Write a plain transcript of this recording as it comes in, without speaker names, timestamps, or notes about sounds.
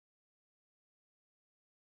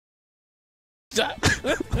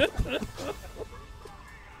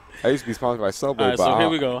I used to be sponsored by Subway, All right, but so here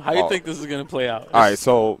we go. How do you think this is gonna play out? All right,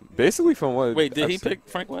 so basically from what Wait, did I've he seen- pick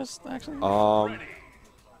Frank West actually? Yeah.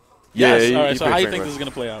 Yes. He, All right. he So picked how do you Frank think West. this is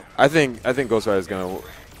gonna play out? I think Ghost Rider is gonna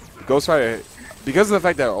Ghost Rider because of the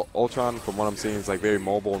fact that Ultron, from what I'm seeing, is like very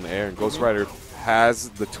mobile in the air, and Ghost Rider has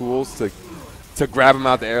the tools to grab him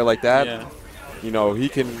out the air like that. Yeah. You know,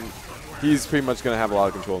 he's pretty much gonna have a lot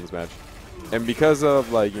of control in this match, and because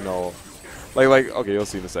of like okay, you'll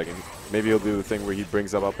see in a second. Maybe he'll do the thing where he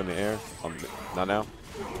brings up in the air. Not now.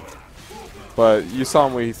 But you saw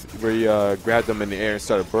him where he grabbed them in the air and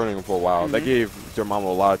started burning them for a while. That gave Dormammu a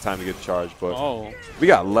lot of time to get charged. But we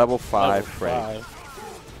got level 5 Frank.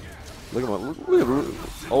 Look at him.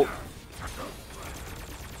 Look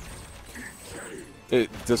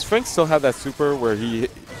at does Frank still have that super where he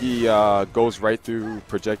goes right through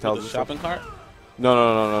projectiles? With the shopping cart?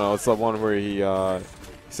 No. It's the one where he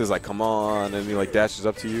says like "come on" and he like dashes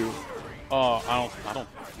up to you. Oh,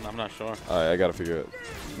 I'm not sure. All right, I gotta figure it.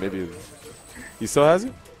 Maybe he still has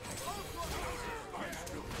it.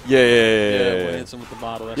 Yeah. When it hits him with the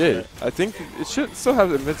bottle. That's right. I think it should still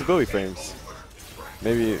have invincibility frames.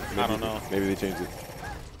 Maybe I don't know. Maybe they changed it.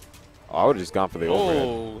 Oh, I would have just gone for the overhead. I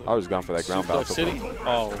would have just gone for that ground Suplex bounce. City?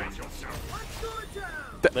 Oh.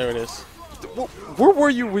 There it is. Where were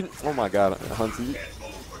you when? Oh my God, Hunta.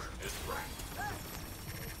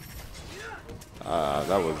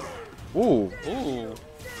 That was. Ooh. Ooh.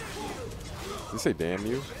 Did you say damn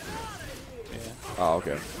you? Yeah. Oh,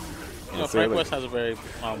 okay. You know, Frank West has a very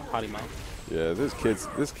potty mouth. Yeah, this kid's.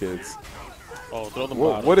 Oh, throw the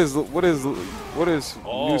bottle. What is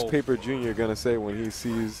Newspaper Junior gonna say when he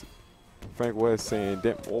sees Frank West saying,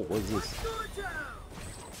 "Damn, what is this?"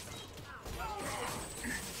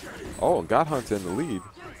 Oh, got Hunta in the lead.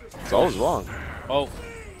 So I was wrong. Oh.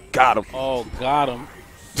 Got him. Oh, got him.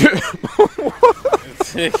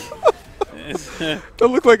 That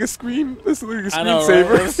looked like a screen. This looked like a I know,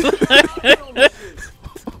 screensaver.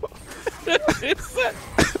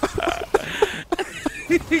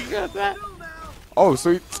 You got that? Oh,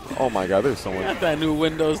 so oh my God, there's someone. Got that new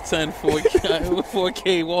Windows 10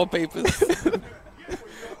 4K wallpapers.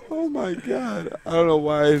 Oh my God, I don't know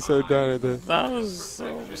why I started down at that. That was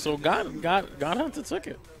so God Hunter took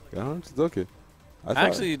it. God Hunter took it.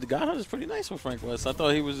 Actually, the God Hunter's pretty nice with Frank West. I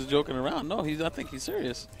thought he was just joking around. No, I think he's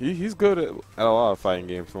serious. He's good at a lot of fighting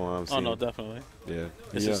games from what I'm seeing. Oh no, definitely. Yeah.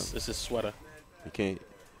 It's his sweater. He can't.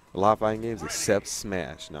 A lot of fighting games except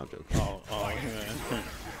Smash. No, I'm joking. Oh yeah.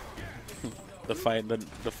 The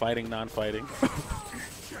fighting, non-fighting.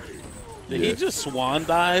 Did he just swan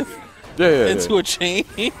dive into a chain?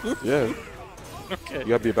 Yeah. Okay. You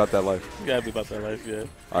gotta be about that life. You gotta be about that life, yeah.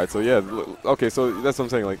 All right, so yeah, okay, so that's what I'm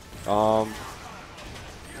saying. Like, oh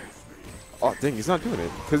dang, he's not doing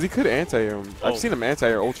it because he could anti-air him. I've seen him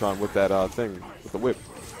anti-air Ultron with that thing with the whip.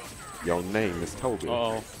 Your name is Toby. Uh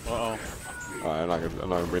oh. All right, I'm not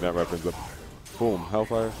gonna bring that reference up. Boom,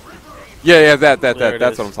 Hellfire. Yeah, that's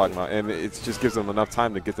what I'm talking about, and it just gives them enough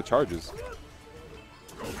time to get the charges.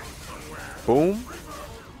 Boom.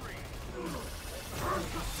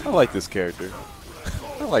 I like this character.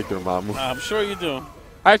 I like Dormammu. I'm sure you do.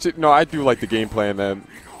 Actually, no, I do like the game plan that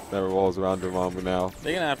revolves around Dormammu now.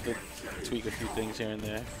 They're gonna have to tweak a few things here and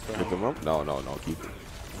there. With Dormammu? No, keep it.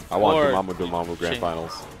 I want Dormammu Grand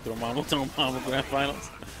Finals. Dormammu Grand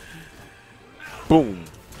Finals. Boom.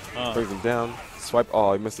 Brings him down. Swipe.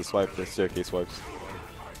 Oh, he missed the swipe. The staircase swipes.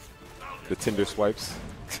 The Tinder swipes.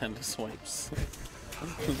 Tinder swipes.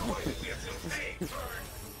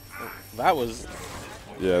 That was.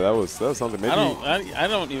 Yeah, that was something. Maybe I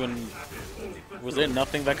don't even. Was there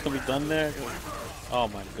nothing that could be done there? Oh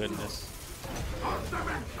my goodness.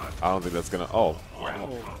 I don't think that's gonna. Oh.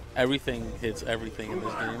 Wow. Everything hits everything in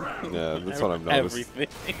this game. Yeah, that's what I've noticed.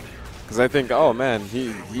 Everything. Because I think, oh man,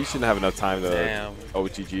 he shouldn't have enough time to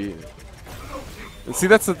OTG. And see,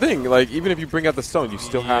 that's the thing. Like, even if you bring out the stone, you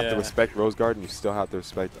still have to respect Rose Guard, and you still have to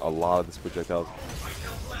respect a lot of this projectiles.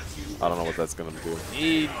 I don't know what that's gonna do.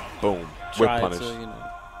 Boom. Whip punish.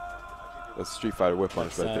 That's Street Fighter whip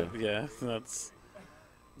punish right there. Yeah, that's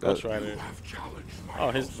Ghost Rider.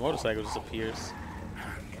 Oh, his motorcycle just appears.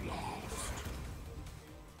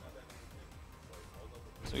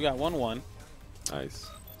 So we got 1-1. Nice.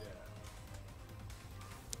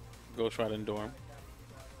 Ghost Rider and Dorm.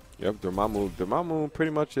 Yep, Dormammu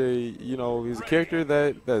pretty much he's a character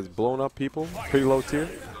that's blown up people, pretty low tier.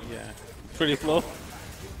 Yeah, pretty low.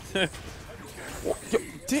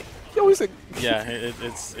 Yo, he's like yeah,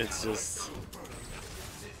 it's just.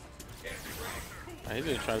 He's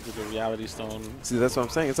gonna try to do the reality stone. See, that's what I'm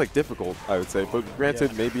saying. It's like difficult, I would say. But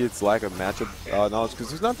granted, maybe it's lack of matchup knowledge because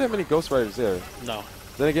there's not that many Ghost Riders there. No.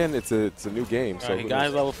 Then again, it's a new game. So He got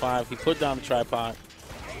his level 5. He put down the tripod.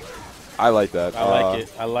 I like that. I like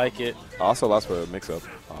it. I like it. I also lost for a mix-up.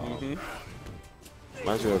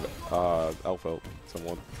 Reminds me of Elfelt,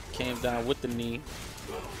 someone. Came down with the knee.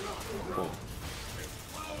 Cool.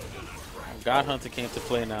 God Hunter came to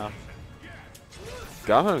play now.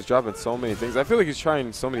 God Hunter's dropping so many things. I feel like he's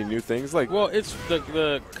trying so many new things. Like, well, it's the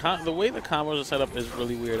way the combos are set up is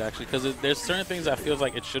really weird actually, because there's certain things that feels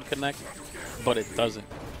like it should connect, but it doesn't.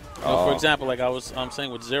 You know, for example, like I was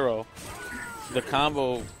saying with Zero, the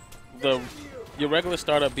combo, your regular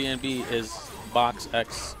startup BNB is box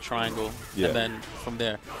X triangle, and then from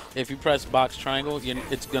there, if you press box triangle,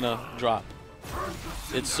 it's gonna drop.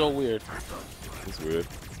 It's so weird. It's weird.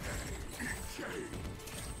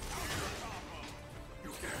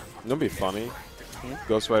 It'll be funny.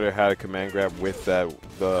 Ghost Rider had a command grab with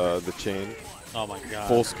the chain. Oh my god.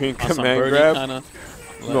 Full screen On command grab. Kinda,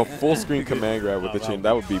 No, full screen command grab with the chain.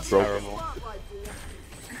 That would be broken. Terrible.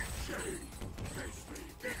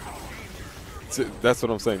 So that's what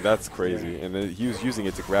I'm saying. That's crazy. And then he was using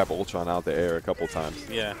it to grab Ultron out the air a couple times.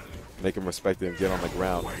 Yeah. Make him respect it and get on the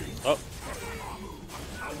ground. Oh.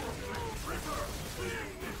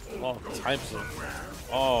 All types of.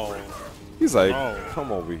 Oh. He's like,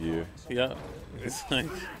 come over here. Yeah. It's like.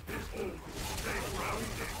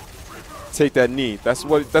 Take that knee. That's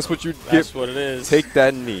what you get. That's what it is. Take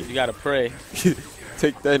that knee. You gotta pray.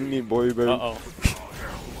 Take that knee, boy, baby. Uh-oh.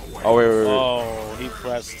 Oh, wait. Oh, he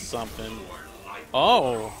pressed something.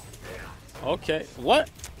 Oh. Okay. What?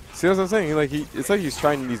 See what I'm saying? It's like he's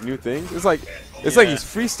trying these new things. It's like he's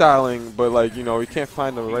freestyling, but like, you know, he can't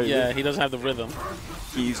find the right. Yeah, he doesn't have the rhythm.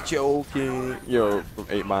 He's choking. Yo, from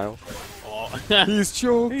 8 Mile. Oh. He's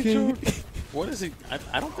choking. What is he?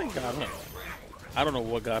 I don't think God Hunter. I don't know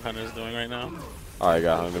what God Hunter is doing right now. All right,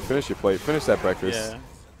 God Hunter, finish your plate. Finish that breakfast. Yeah.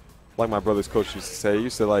 Like my brother's coach used to say, he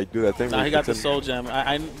used to like do that thing. Nah, he got the soul gem.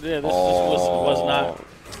 This was not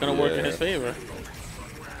gonna work in his favor.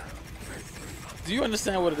 Do you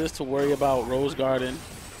understand what it is to worry about Rose Garden,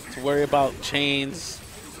 to worry about chains?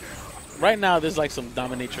 Right now, there's like some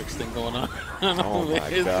dominatrix thing going on. Oh my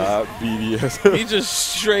god, BDS. He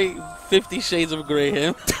just straight 50 Shades of Grey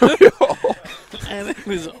him, and it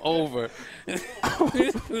was over.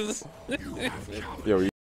 Yo,